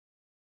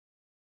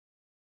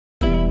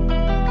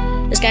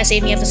guy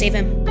saved me. I have to save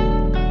him.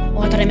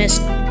 Oh, I thought I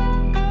missed.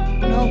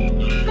 No.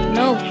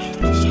 No.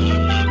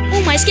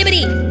 Oh, my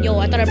skibbity. Yo,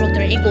 I thought I broke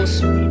their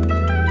ankles.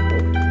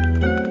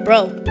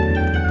 Bro.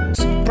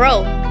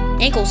 Bro.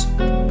 Ankles.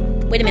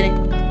 Wait a minute.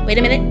 Wait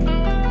a minute.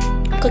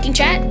 I'm clicking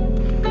chat.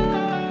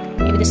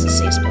 Maybe this is a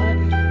safe spot.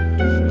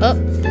 Oh.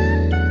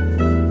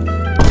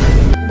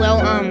 Well,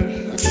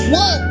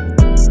 whoa!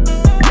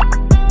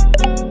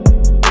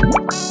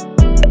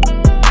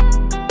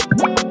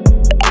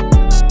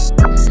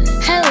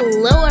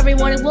 Hello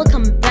everyone and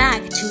welcome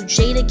back to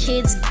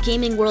JaydaKids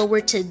Gaming World,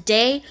 where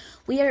today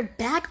we are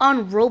back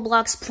on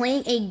Roblox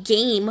playing a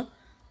game,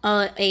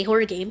 a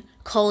horror game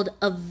called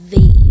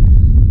Evade,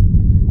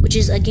 which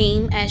is a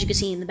game, as you can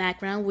see in the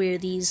background, where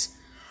these,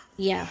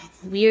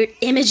 weird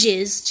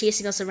images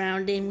chasing us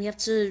around, and we have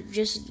to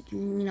just,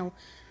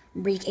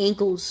 break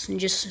ankles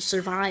and just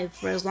survive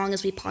for as long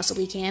as we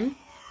possibly can.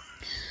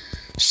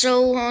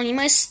 So, you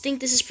might think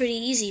this is pretty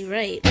easy,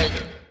 right?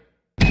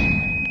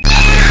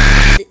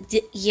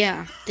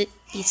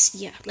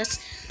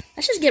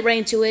 Let's just get right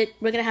into it.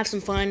 We're gonna have some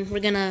fun. We're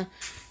gonna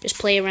just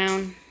play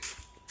around.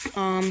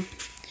 We're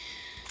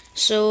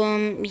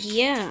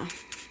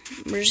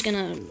just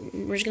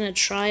gonna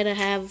try to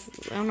have,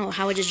 I don't know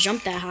how I just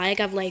jumped that high. I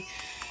got like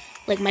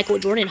Michael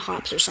Jordan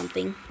hops or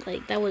something.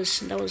 Like that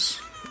was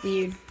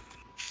weird.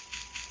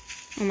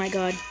 Oh my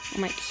god. Oh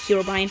my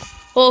hero bind.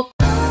 Oh.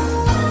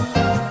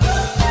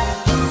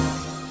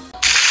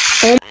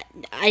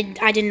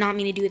 I did not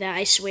mean to do that,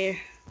 I swear.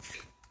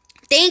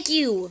 Thank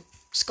you,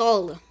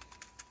 Skull.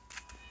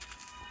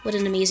 What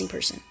an amazing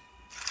person.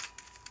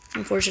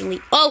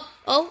 Unfortunately. Oh,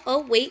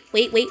 wait.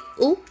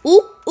 Ooh,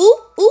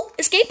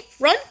 escape,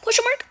 run,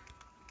 question mark.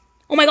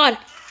 Oh my god,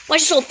 why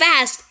is he so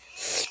fast?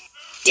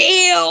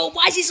 Damn,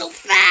 why is he so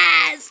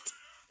fast?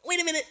 Wait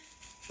a minute.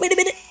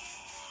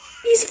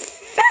 He's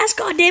fast,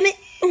 god damn it.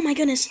 Oh my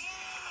goodness.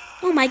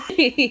 Oh my.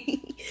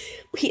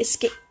 We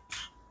escaped.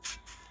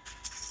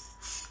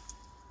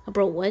 Oh,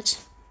 bro, what?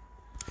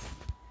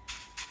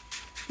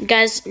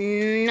 Guys,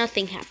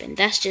 nothing happened.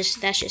 That's just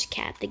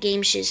cat. The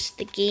game is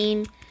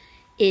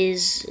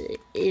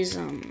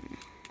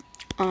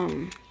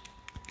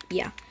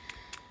yeah.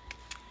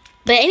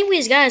 But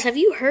anyways, guys, have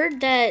you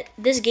heard that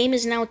this game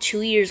is now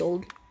 2 years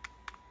old?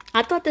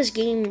 I thought this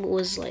game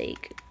was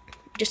like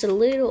just a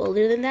little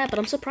older than that, but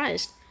I'm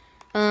surprised.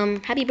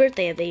 Happy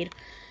birthday, Evade.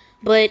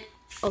 But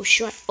oh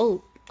shit.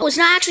 Oh, it's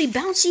not actually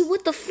bouncy.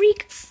 What the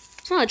freak?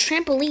 It's not a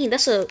trampoline.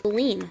 That's a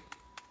lean.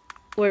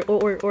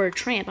 Or a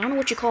tramp. I don't know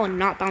what you call a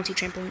not bouncy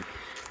trampoline.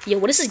 Yo,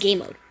 what is this game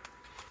mode?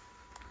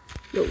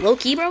 Yo, low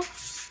key, bro?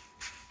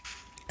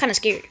 Kinda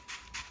scared.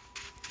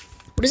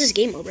 What is this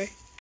game mode, bro?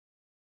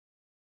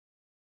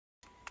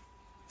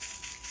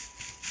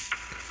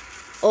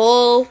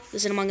 Oh,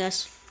 this is an Among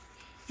Us.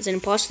 It's an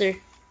imposter.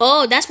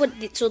 Oh, that's what,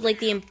 so like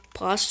the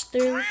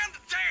imposter?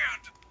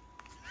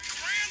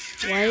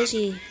 Why is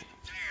he?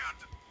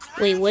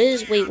 Wait, what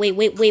is, wait,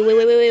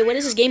 what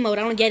is this game mode?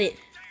 I don't get it.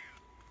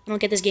 I don't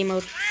get this game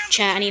mode.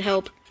 Chat, I need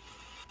help.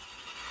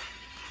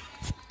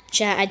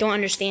 Chat, I don't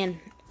understand.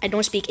 I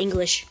don't speak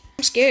English.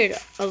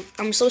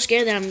 I'm so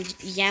scared that I'm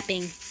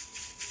yapping.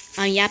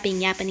 I'm yapping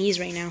Japanese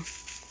right now.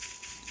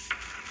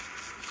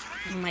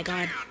 Oh my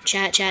god.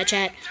 Chat.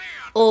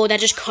 Oh, that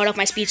just cut off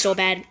my speed so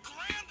bad.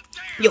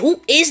 Yo,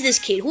 who is this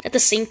kid? That's the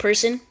same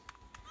person?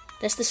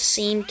 That's the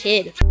same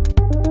kid.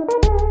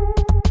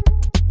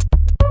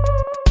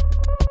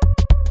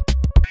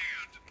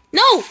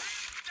 No!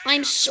 Why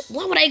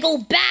would I go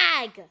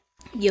back?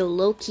 Yo,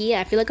 low key,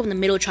 I feel like I'm the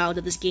middle child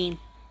of this game.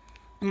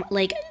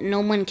 Like,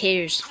 no one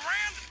cares.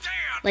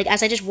 Like,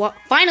 as I just walk,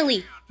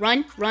 finally!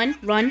 Run.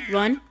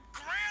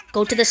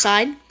 Go to the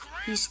side.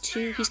 He's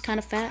kind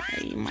of fat.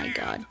 Oh my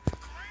god.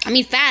 I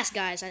mean fast,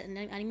 guys. I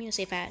didn't mean to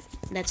say fat.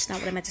 That's not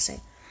what I meant to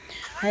say.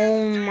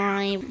 Oh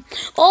my.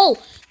 Oh!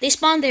 They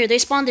spawned there.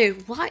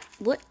 What?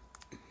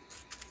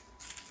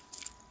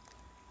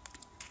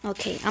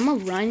 Okay, I'm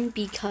gonna run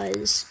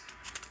because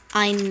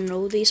I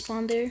know they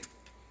spawned there.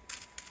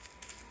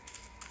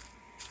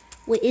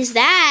 What is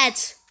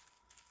that?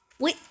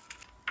 Wait.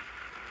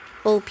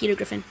 Oh, Peter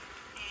Griffin,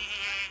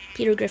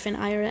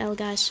 IRL,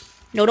 guys.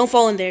 No, don't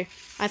fall in there.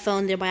 I fell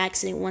in there by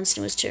accident once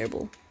and it was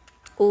terrible.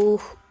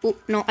 Oh,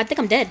 no, I think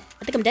I'm dead.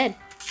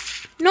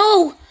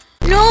 No!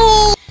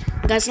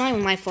 Guys, it's not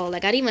even my fault.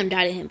 Like, I didn't even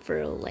die to him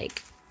for,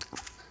 like,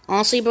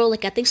 honestly, bro,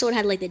 like, I think someone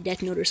had, like, the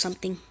death note or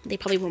something. They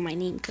probably wrote my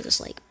name because it's,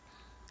 like,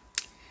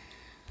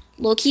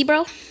 low key,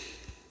 bro.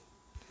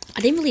 I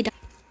didn't really die.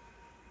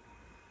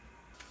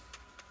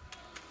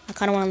 I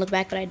kind of want to look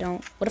back, but I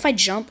don't. What if I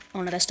jump?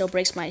 Oh, no, that still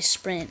breaks my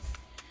sprint.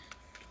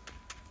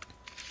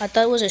 I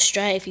thought it was a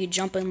strat if you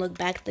jump and look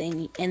back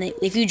thing. And then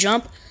if you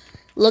jump,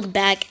 look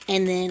back,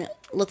 and then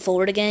look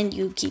forward again,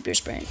 you keep your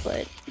sprint.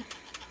 But,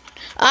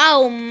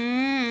 oh,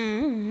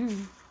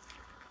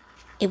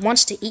 it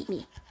wants to eat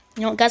me.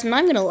 You know, guys, I'm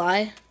not even going to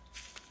lie.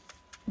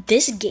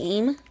 This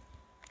game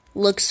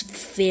looks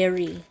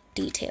very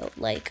detailed.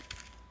 Like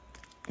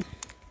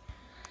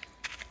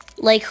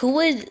who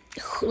would,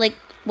 like,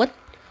 what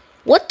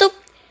the,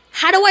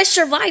 How do I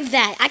survive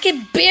that? I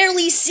can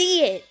barely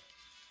see it.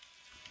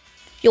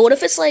 Yo, what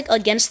if it's like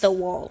against the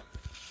wall?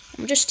 I'm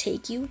gonna just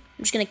take you.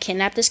 I'm just gonna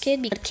kidnap this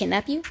kid.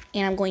 Kidnap you,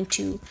 and I'm going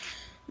to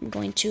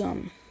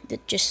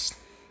just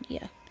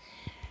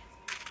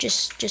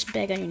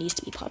beg on your knees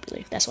to be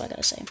popular. That's what I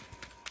gotta say.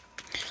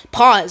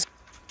 Pause.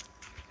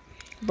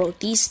 Bro,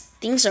 these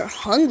things are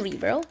hungry,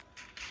 bro.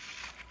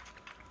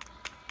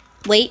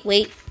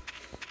 Wait.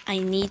 I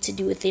need to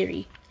do a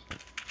theory.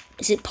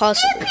 Is it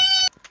possible?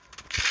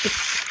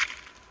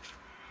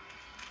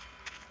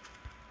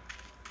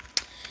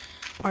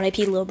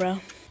 R.I.P. Lil Bro.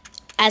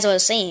 As I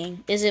was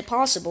saying, is it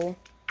possible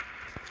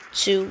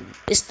to...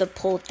 It's the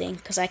pull thing,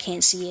 because I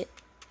can't see it.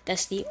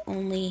 That's the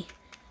only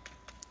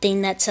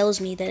thing that tells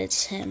me that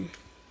it's him.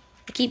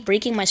 I keep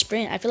breaking my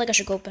sprint. I feel like I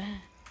should go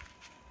back.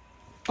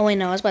 Oh, wait,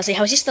 no. I was about to say,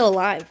 how is he still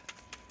alive?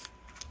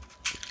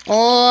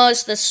 Oh,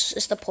 it's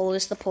the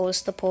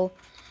pull.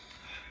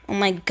 Oh,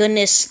 my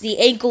goodness. The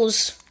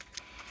ankles.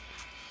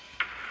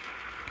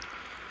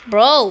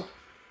 Bro.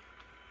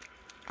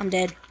 I'm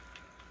dead.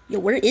 Yo,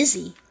 where is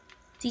he?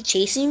 Is he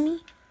chasing me?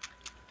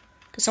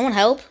 Could someone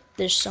help?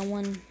 There's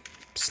someone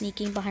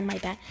sneaking behind my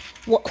back.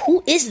 What?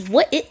 Who is?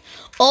 What? It?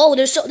 Oh,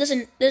 there's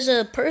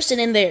a person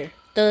in there.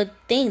 The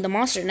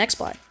monster, next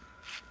spot.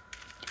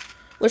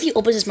 What if he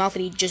opens his mouth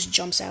and he just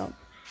jumps out?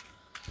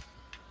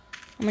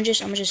 I'm gonna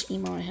just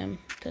emo at him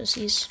because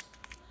he's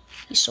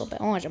so bad.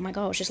 Oh my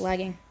god, I was just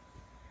lagging.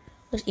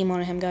 Let's emo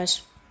at him,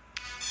 guys.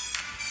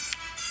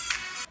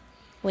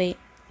 Wait,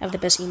 I have the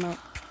best emote.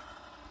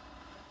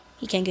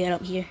 He can't get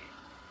up here.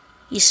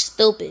 He's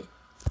stupid.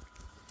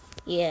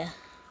 Yeah.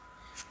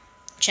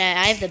 Chat,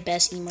 I have the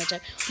best emotes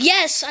ever.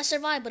 Yes, I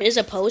survived. But there's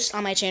a post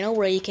on my channel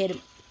where you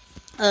could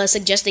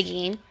suggest a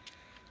game,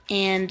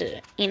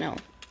 and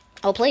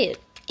I'll play it,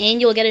 and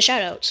you'll get a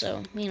shout out.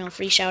 So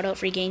free shout out,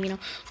 free game.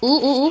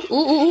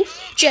 Ooh.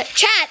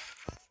 Chat.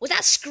 Was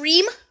that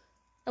Scream?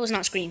 That was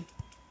not Scream.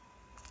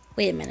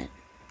 Wait a minute.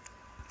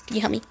 Can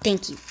you help me?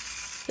 Thank you.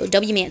 Yo,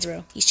 W Mans,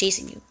 bro. He's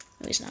chasing you.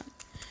 No, he's not.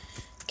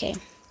 Okay.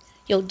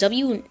 Yo,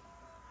 W.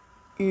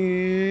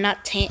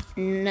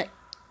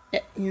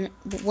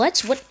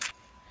 What?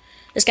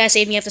 This guy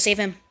saved me. I have to save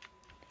him.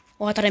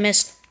 Oh, I thought I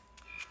missed.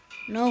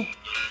 No.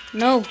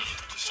 Oh,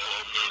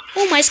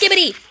 my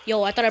skibbity.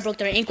 Yo, I thought I broke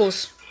their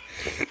ankles.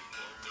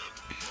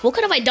 What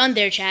could have I done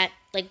there, chat?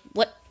 Like,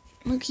 what?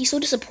 Look, he's so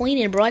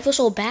disappointed, bro. I feel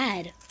so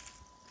bad.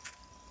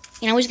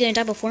 And I was gonna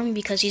die before me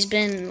because he's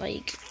been,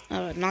 like,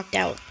 knocked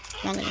out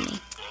longer than me.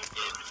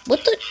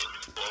 What the?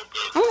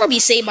 I don't want to be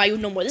saved by you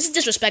no more. This is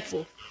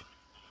disrespectful.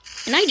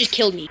 And now you just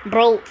killed me.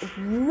 Bro,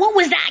 what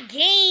was that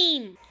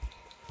game?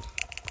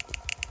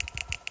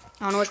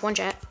 I don't know which one,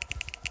 chat.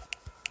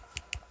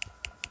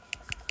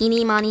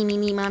 Eeny, miny,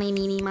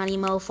 meeny,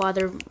 mo,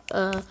 father,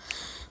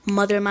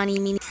 mother, miny,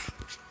 meeny.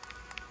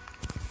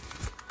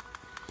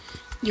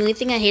 The only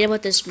thing I hate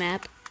about this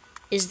map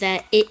is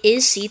that it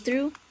is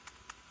see-through,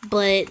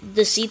 but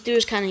the see-through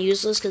is kind of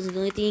useless because the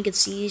only thing you can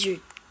see is your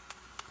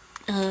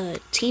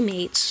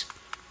teammates.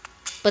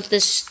 But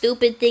the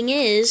stupid thing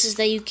is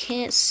that you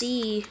can't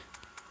see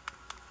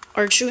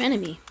our true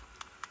enemy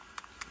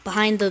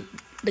behind the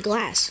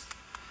glass.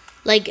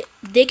 Like,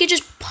 they could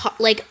just pop,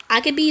 like,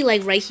 I could be,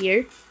 like, right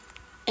here,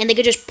 and they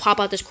could just pop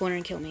out this corner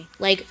and kill me.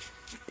 Like,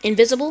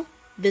 invisible,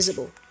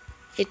 visible.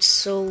 It's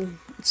so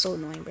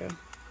annoying, bro.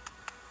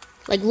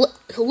 Like,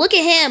 look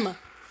at him!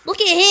 Look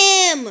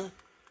at him!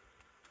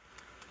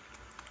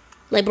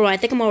 Like, bro, I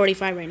think I'm already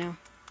fried right now.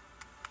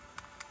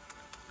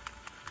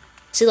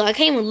 See, look, I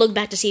can't even look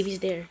back to see if he's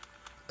there.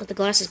 But the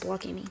glass is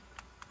blocking me.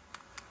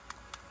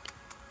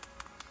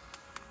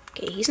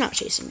 Okay, he's not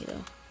chasing me,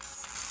 though.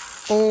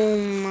 Oh,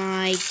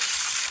 my...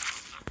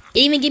 It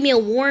didn't even give me a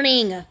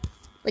warning. Like,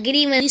 it didn't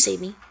even... Please save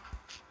me.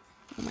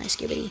 Oh, my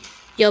skibbity.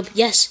 Yo,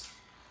 yes.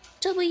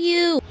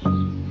 W!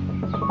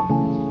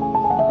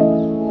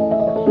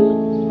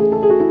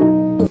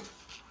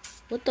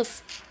 What the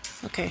f...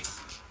 Okay.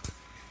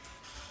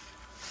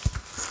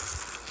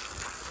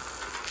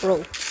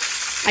 Bro.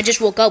 I just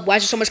woke up. Why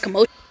is there so much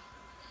commotion?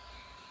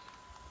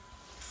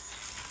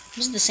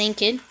 This is the same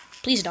kid.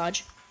 Please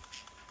dodge.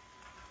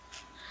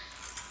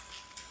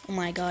 Oh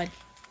my god.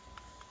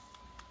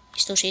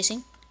 He's still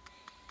chasing?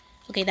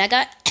 Okay, that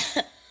guy...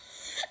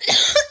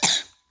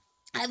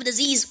 I have a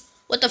disease.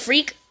 What the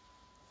freak?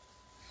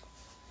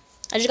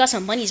 I just got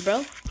some monies,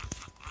 bro.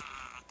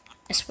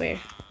 I swear.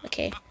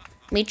 Okay.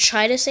 Let me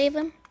try to save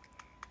him.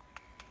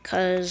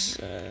 Cause,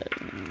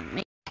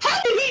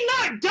 How did he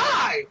not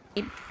die?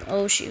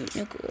 Oh, shoot.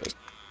 Nucleus.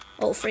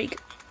 Oh, freak.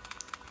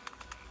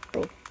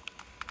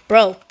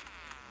 Bro.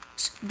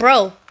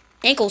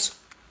 Ankles.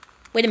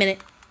 Wait a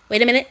minute.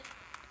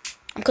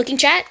 I'm cooking,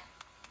 chat.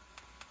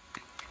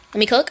 Let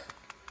me cook.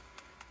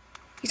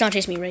 He's not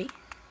chasing me, right?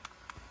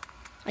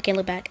 I can't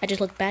look back. I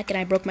just looked back and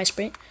I broke my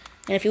sprint.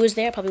 And if he was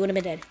there, I probably would have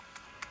been dead.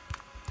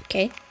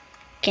 Okay.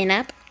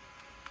 Kidnap.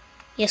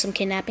 Yes, I'm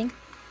kidnapping.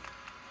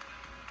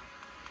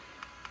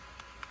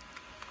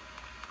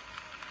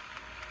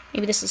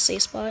 Maybe this is a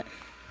safe spot.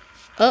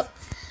 Oh.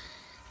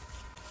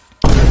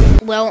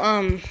 Well,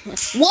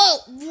 whoa,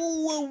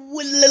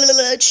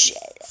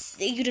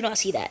 you did not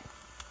see that.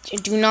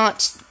 Do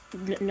not,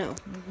 no,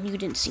 you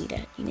didn't see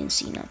that. You didn't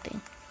see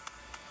nothing.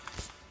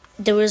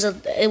 It was a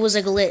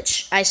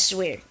glitch. I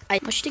swear. Why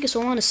should it take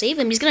so long to save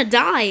him? He's gonna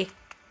die.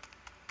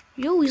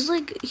 Yo,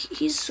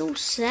 he's so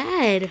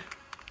sad.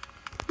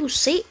 Yo,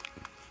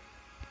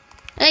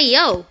 hey,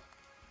 yo.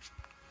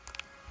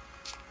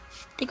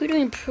 I think we're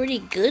doing pretty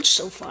good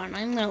so far,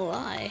 not even gonna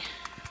lie.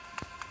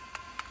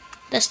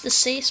 That's the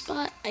safe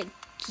spot? I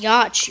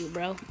got you,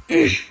 bro.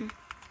 The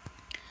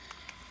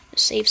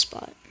safe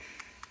spot.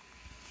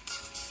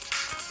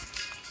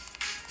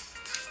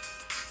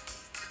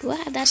 Do I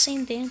have that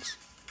same dance?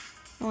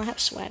 No, I have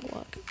swag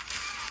walk.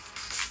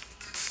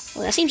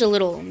 Well, that seems a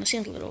little,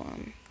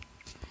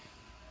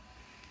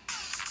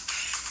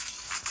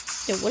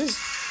 Yo, what is...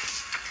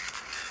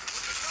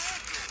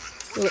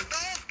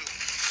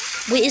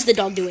 What is the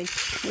dog doing?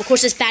 Of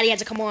course, this fatty had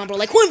to come on, bro.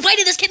 Like, who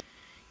invited this kid?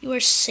 You are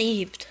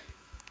saved.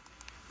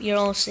 You're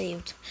all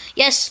saved.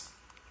 Yes,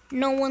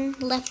 no one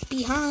left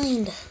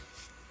behind.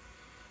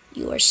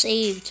 You are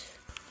saved.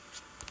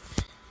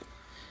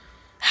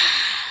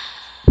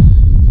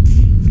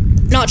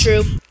 Not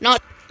true.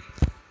 Not.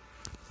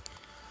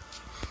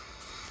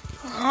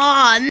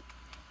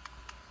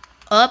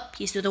 Up.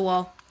 He's through the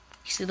wall.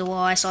 He's through the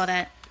wall. I saw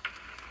that.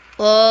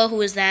 Oh,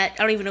 who is that? I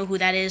don't even know who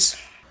that is.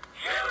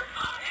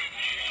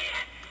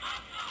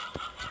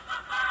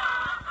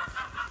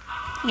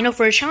 You know,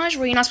 for a challenge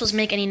where you're not supposed to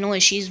make any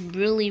noise, she's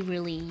really,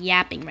 really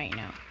yapping right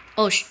now.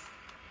 Oh,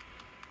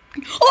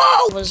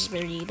 that was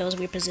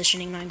weird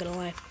positioning, not gonna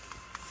lie.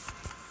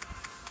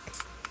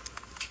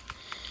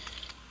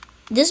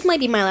 This might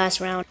be my last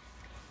round.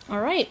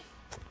 Alright.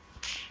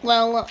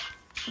 Well,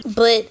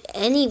 but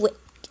anyway,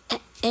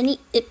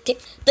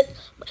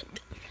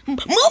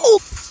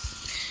 move!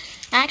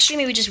 Actually,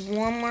 maybe just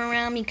one more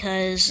round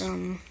because, I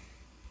don't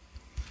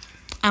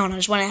know, I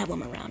just want to have one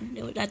more round.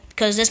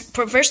 Because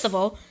first of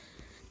all,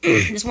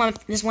 this is one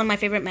of my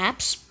favorite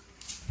maps,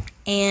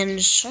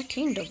 and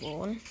second of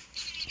all,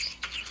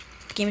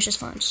 the game is just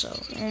fun. So,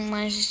 oh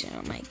my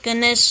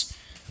goodness,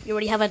 you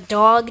already have a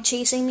dog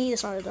chasing me.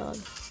 That's not a dog.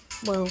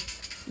 Well,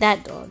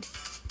 that dog.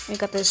 We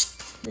got this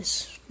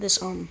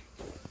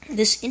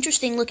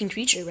interesting looking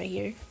creature right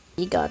here.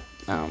 You got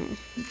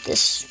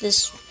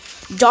this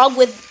dog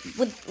with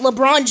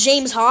LeBron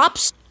James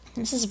hops.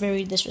 This is a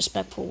very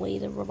disrespectful way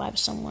to revive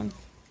someone.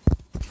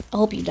 I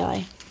hope you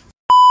die.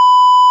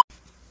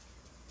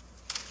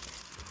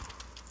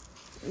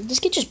 This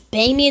kid just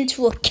banged me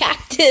into a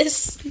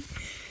cactus.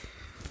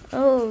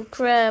 Oh,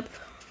 crap.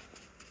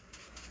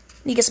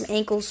 Need to get some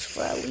ankles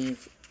before I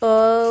leave.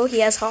 Oh, he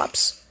has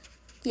hops.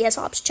 He has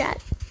hops,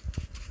 chat.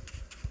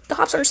 The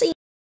hops are seen.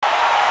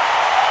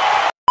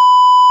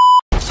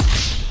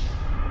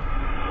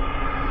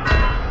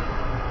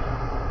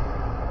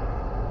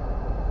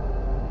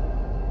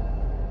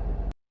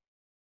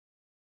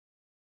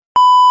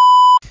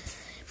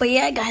 But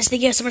yeah, guys,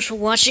 thank you guys so much for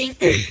watching.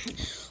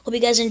 Hope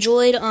you guys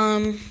enjoyed,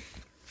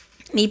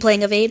 me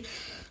playing Evade.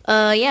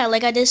 Yeah,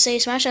 like I did say,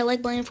 smash that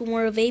like button for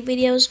more Evade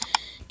videos,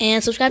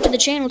 and subscribe to the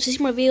channel to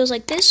see more videos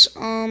like this,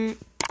 and,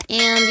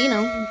 you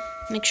know,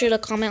 make sure to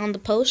comment on the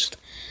post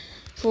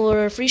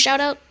for a free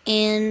shout-out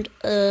and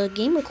a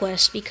game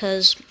request,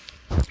 because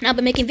I've not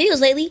been making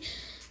videos lately,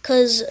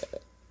 because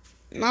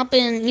not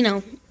been, you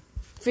know,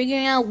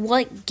 figuring out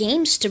what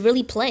games to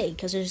really play,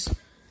 because there's,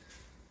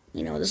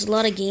 you know, there's a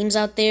lot of games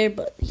out there,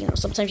 but, you know,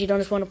 sometimes you don't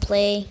just want to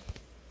play,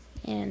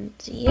 and,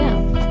 yeah.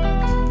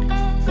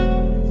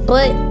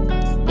 But,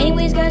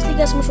 anyways, guys, thank you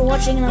guys so much for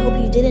watching, and I hope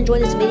you did enjoy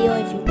this video.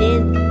 If you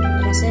did,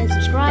 like I said,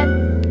 subscribe,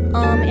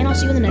 and I'll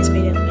see you in the next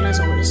video. And as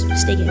always,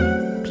 stay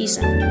gaming. Peace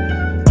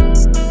out.